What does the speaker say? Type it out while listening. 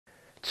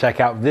Check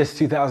out this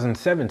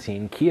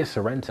 2017 Kia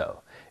Sorento.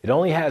 It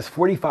only has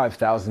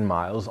 45,000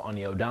 miles on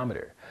the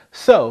odometer.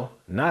 So,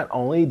 not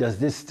only does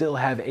this still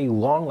have a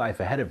long life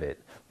ahead of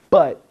it,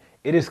 but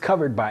it is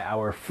covered by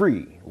our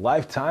free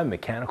lifetime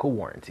mechanical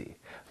warranty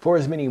for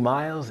as many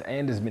miles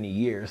and as many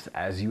years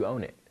as you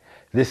own it.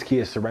 This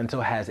Kia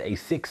Sorento has a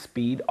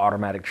 6-speed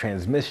automatic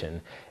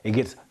transmission. It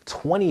gets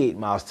 28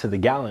 miles to the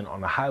gallon on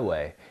the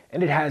highway,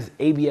 and it has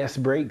ABS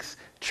brakes,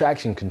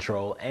 traction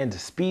control, and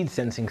speed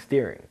sensing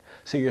steering,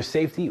 so your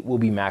safety will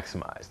be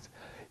maximized.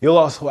 You'll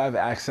also have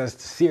access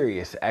to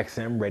Sirius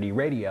XM Ready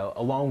Radio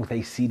along with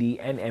a CD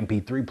and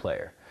MP3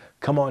 player.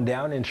 Come on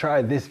down and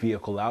try this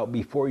vehicle out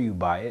before you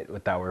buy it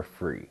with our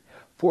free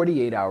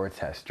 48-hour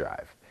test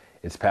drive.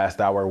 It's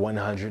passed our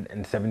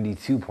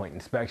 172-point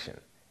inspection,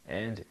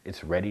 and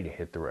it's ready to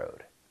hit the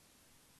road.